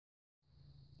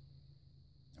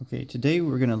Okay, today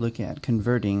we're going to look at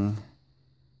converting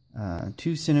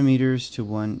 2 centimeters to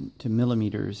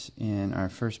millimeters in our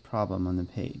first problem on the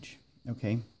page.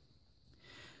 Okay,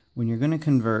 when you're going to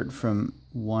convert from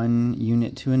one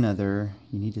unit to another,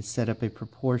 you need to set up a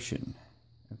proportion.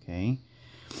 Okay,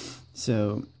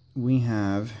 so we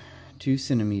have 2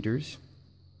 centimeters,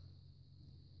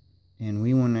 and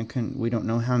we want to we don't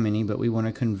know how many, but we want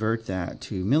to convert that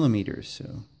to millimeters.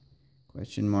 So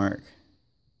question mark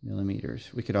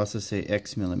millimeters. We could also say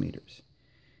x millimeters,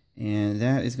 and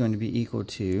that is going to be equal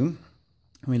to,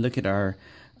 we look at our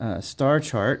star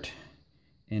chart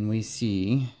and we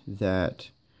see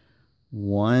that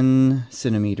 1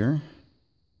 centimeter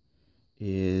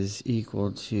is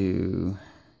equal to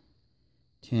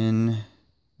 10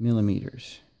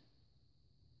 millimeters.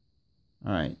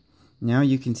 Alright, now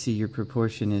you can see your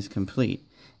proportion is complete,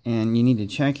 and you need to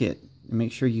check it and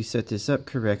make sure you set this up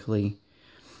correctly.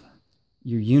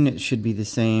 Your unit should be the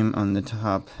same on the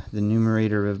top, the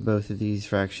numerator of both of these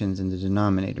fractions, and the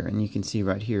denominator. And you can see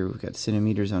right here we've got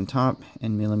centimeters on top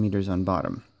and millimeters on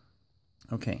bottom.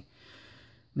 Okay,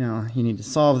 now you need to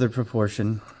solve the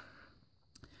proportion.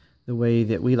 The way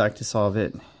that we like to solve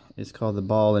it is called the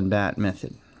ball and bat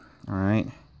method. Alright,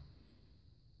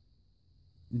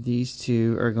 these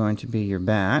two are going to be your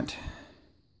bat,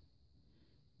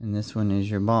 and this one is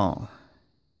your ball.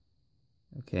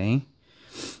 Okay,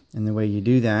 and the way you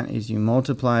do that is you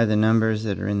multiply the numbers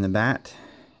that are in the bat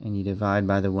and you divide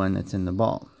by the one that's in the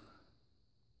ball.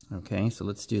 Okay, so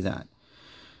let's do that.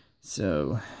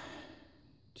 So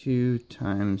 2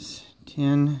 times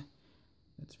 10,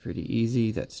 that's pretty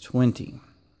easy, that's 20.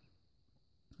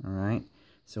 Alright,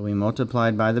 so we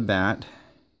multiplied by the bat,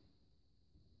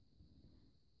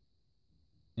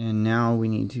 and now we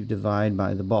need to divide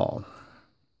by the ball.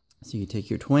 So you take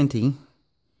your 20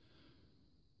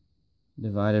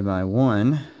 divided by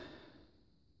 1,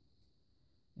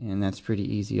 and that's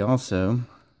pretty easy also,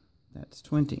 that's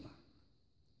 20.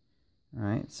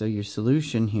 Alright, so your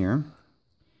solution here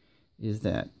is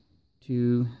that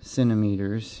 2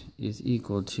 centimeters is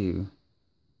equal to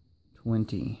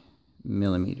 20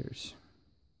 millimeters.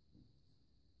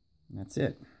 That's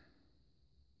it.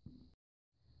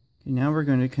 Okay, now we're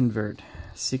going to convert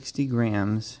 60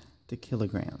 grams to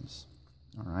kilograms.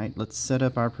 Alright, let's set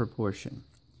up our proportion.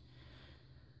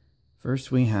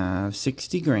 First we have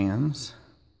 60 grams,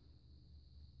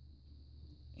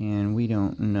 and we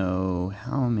don't know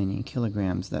how many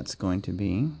kilograms that's going to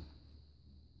be.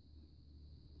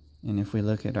 And if we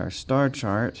look at our star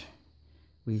chart,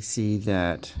 we see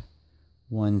that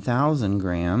 1,000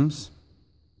 grams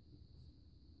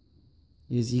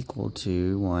is equal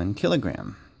to 1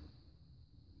 kilogram.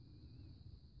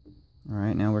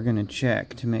 Alright, now we're going to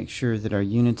check to make sure that our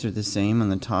units are the same on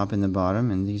the top and the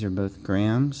bottom, and these are both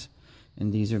grams,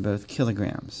 and these are both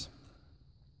kilograms.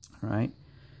 Alright,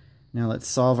 now let's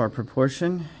solve our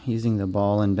proportion using the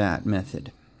ball and bat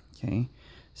method. Okay,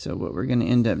 so what we're going to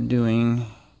end up doing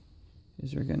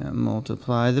is we're going to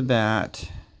multiply the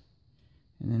bat,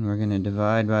 and then we're going to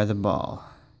divide by the ball.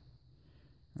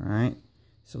 Alright,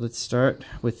 so let's start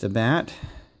with the bat.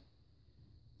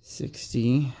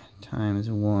 60 times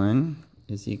 1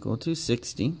 is equal to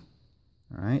 60.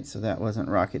 Alright, so that wasn't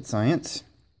rocket science.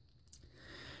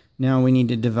 Now we need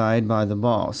to divide by the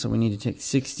ball, so we need to take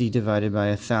 60 divided by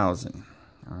 1,000.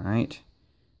 Alright,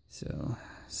 so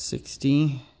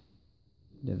 60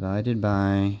 divided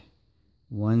by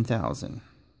 1,000.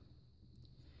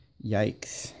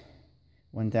 Yikes.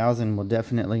 1,000 will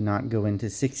definitely not go into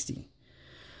 60.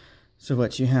 So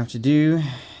what you have to do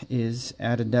is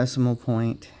add a decimal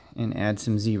point and add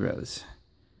some zeros.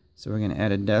 So we're going to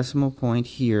add a decimal point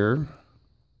here,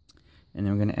 and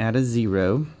then we're going to add a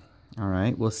 0.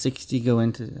 Alright, will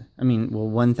 1,000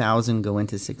 go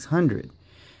into 600?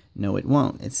 No, it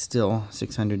won't. It's still,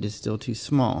 600 is still too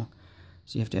small.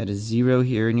 So you have to add a 0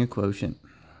 here in your quotient,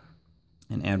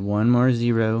 and add one more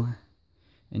 0,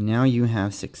 and now you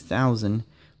have 6,000.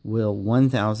 Will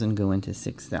 1,000 go into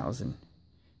 6,000?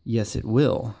 Yes, it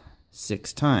will.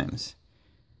 6 times.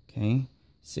 Okay,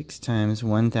 6 times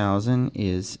 1,000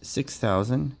 is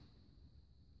 6,000.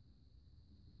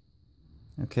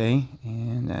 Okay,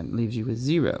 and that leaves you with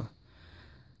 0.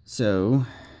 So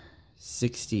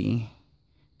 60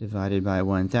 divided by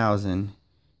 1,000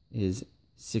 is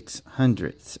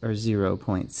 6/100ths, or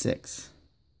 0.6.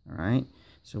 Alright,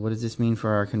 so what does this mean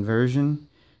for our conversion?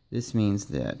 This means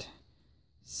that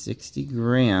 60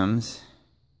 grams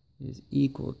is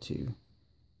equal to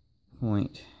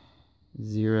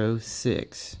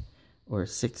 0.06, or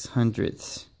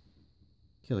 6/100ths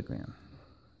kilogram.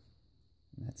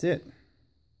 And that's it.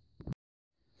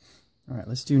 All right,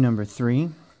 let's do number 3.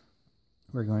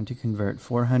 we're going to convert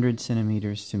 400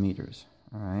 centimeters to meters.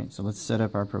 All right, so let's set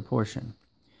up our proportion.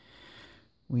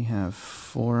 We have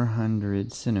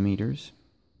 400 centimeters,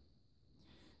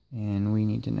 and we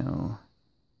need to know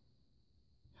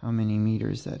how many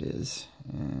meters that is.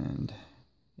 And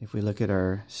if we look at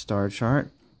our star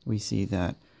chart, we see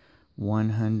that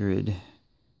 100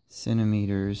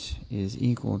 centimeters is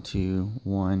equal to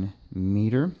 1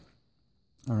 meter.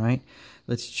 All right,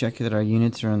 let's check that our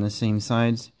units are on the same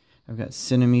sides. I've got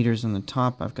centimeters on the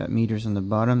top, I've got meters on the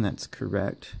bottom. That's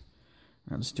correct.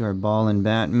 All right, let's do our ball and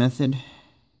bat method.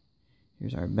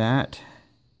 Here's our bat,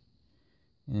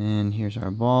 and here's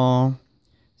our ball.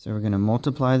 So we're going to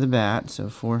multiply the bat, so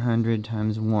 400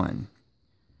 times 1.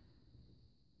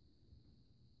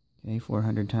 Okay,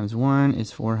 400 times 1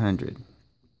 is 400.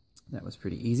 That was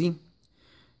pretty easy.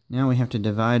 Now we have to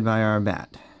divide by our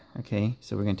bat. Okay,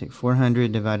 so we're going to take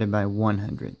 400 divided by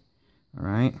 100. All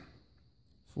right,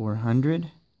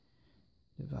 400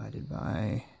 divided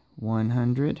by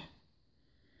 100.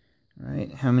 All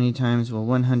right, how many times will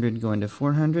 100 go into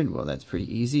 400? Well, that's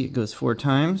pretty easy. It goes 4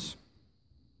 times.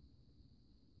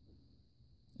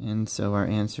 And so our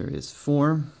answer is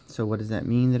 4. So what does that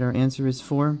mean that our answer is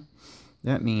 4?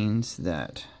 That means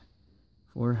that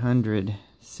 400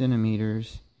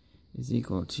 centimeters is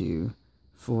equal to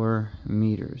 4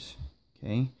 meters.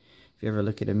 Okay? If you ever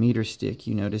look at a meter stick,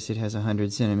 you notice it has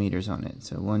 100 centimeters on it.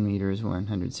 So 1 meter is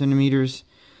 100 centimeters.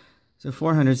 So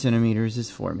 400 centimeters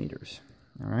is 4 meters.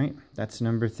 All right? That's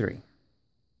number 3.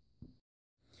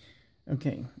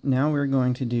 Okay, now we're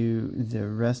going to do the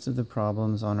rest of the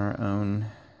problems on our own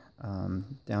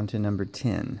down to number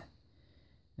 10.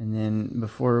 And then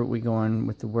before we go on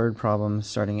with the word problems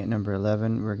starting at number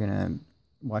 11, we're going to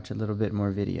watch a little bit more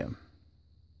video.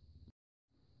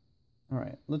 All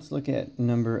right, let's look at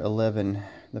number 11,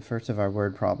 the first of our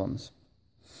word problems.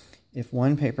 If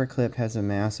one paper clip has a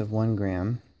mass of 1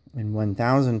 gram and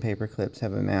 1,000 paper clips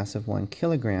have a mass of 1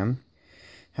 kilogram,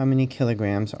 how many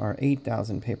kilograms are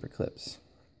 8,000 paper clips?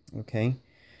 Okay,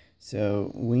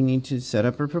 so we need to set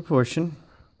up a proportion,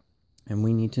 and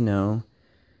we need to know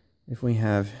if we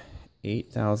have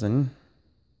 8,000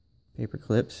 paper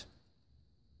clips.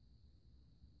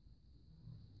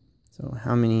 So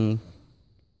how many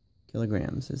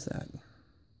kilograms is that?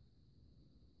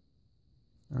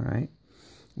 All right.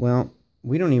 Well,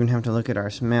 we don't even have to look at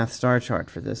our math star chart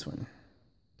for this one,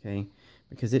 okay?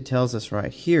 Because it tells us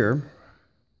right here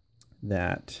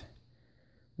that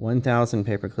 1,000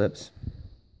 paper clips,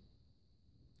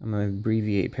 I'm going to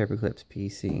abbreviate paper clips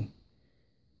PC,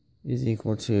 is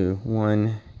equal to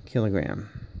 1 kilogram.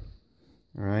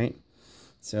 All right,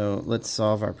 so let's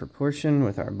solve our proportion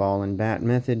with our ball and bat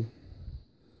method.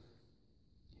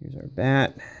 Here's our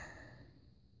bat,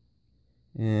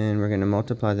 and we're going to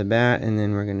multiply the bat, and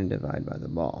then we're going to divide by the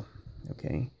ball.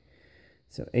 Okay,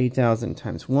 so 8,000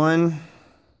 times 1.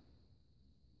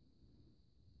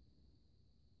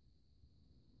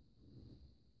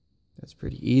 That's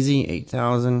pretty easy,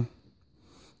 8,000.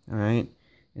 All right,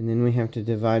 and then we have to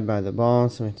divide by the ball,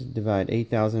 so we have to divide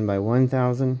 8,000 by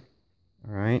 1,000.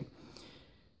 All right,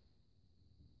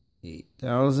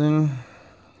 8,000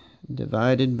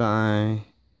 divided by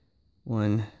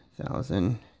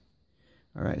 1,000.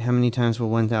 All right, how many times will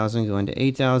 1,000 go into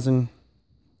 8,000?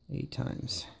 8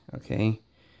 times, okay.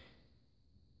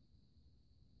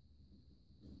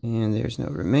 And there's no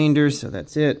remainder, so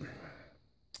that's it.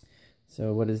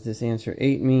 So what does this answer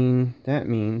 8 mean? That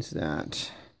means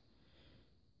that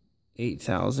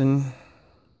 8,000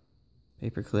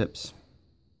 paper clips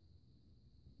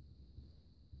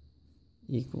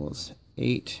equals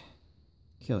 8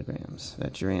 kilograms.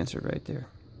 That's your answer right there.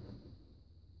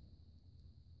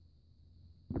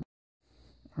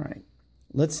 All right,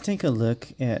 let's take a look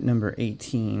at number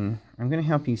 18. I'm going to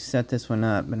help you set this one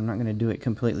up, but I'm not going to do it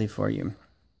completely for you.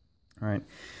 All right,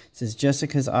 it says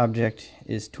Jessica's object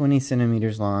is 20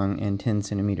 centimeters long and 10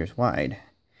 centimeters wide.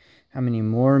 How many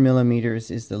more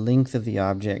millimeters is the length of the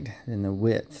object than the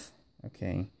width?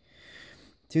 Okay,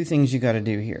 2 things you got to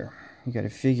do here. You got to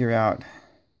figure out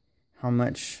how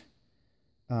much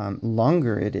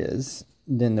longer it is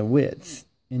than the width,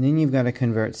 and then you've got to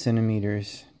convert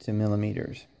centimeters to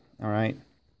millimeters. All right,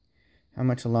 how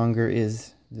much longer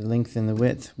is the length than the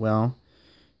width? Well,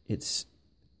 it's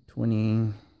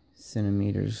 20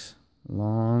 centimeters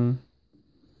long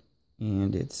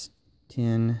and it's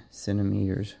 10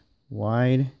 centimeters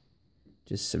wide.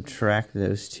 Just subtract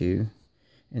those two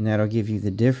and that'll give you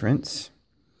the difference.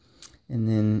 And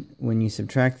then when you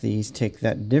subtract these, take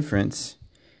that difference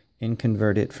and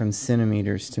convert it from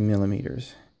centimeters to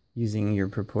millimeters using your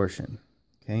proportion.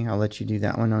 Okay, I'll let you do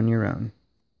that one on your own.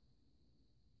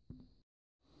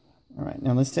 All right,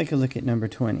 now let's take a look at number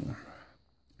 20.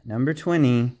 Number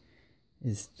 20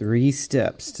 is 3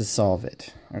 steps to solve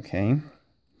it, okay? It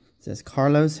says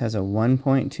Carlos has a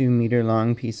 1.2 meter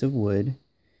long piece of wood.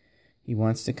 He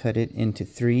wants to cut it into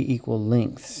 3 equal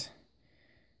lengths.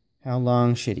 How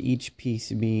long should each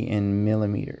piece be in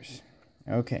millimeters?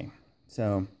 Okay,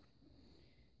 so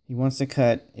he wants to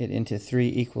cut it into 3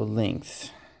 equal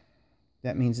lengths.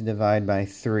 That means divide by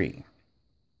 3.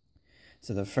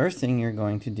 So the first thing you're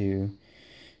going to do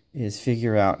is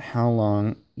figure out how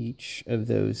long each of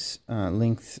those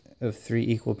lengths of 3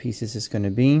 equal pieces is going to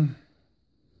be.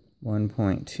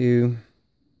 1.2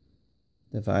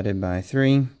 divided by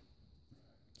 3.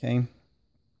 Okay.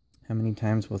 How many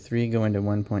times will 3 go into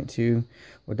 1.2?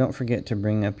 Well, don't forget to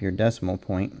bring up your decimal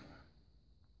point.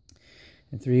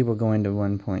 And 3 will go into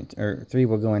 3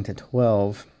 will go into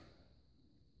 12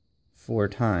 4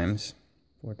 times.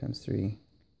 4 times 3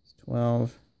 is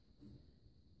 12.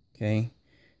 Okay.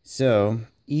 So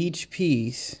each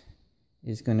piece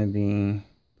is going to be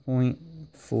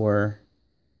 0.4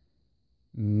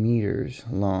 meters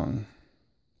long.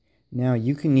 Now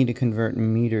you can need to convert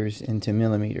meters into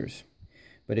millimeters.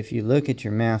 But if you look at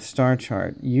your math star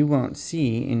chart, you won't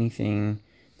see anything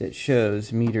that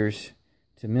shows meters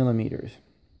to millimeters.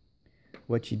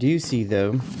 What you do see,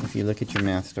 though, if you look at your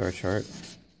math star chart,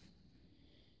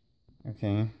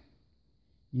 okay,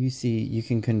 you see you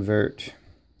can convert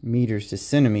meters to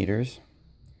centimeters,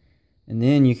 and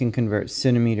then you can convert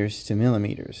centimeters to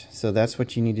millimeters. So that's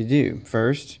what you need to do.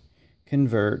 First,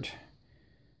 convert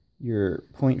your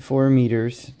 0.4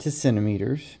 meters to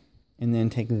centimeters, and then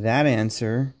take that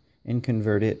answer and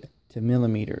convert it to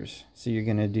millimeters. So you're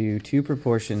going to do 2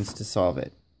 proportions to solve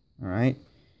it. All right?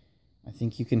 I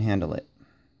think you can handle it.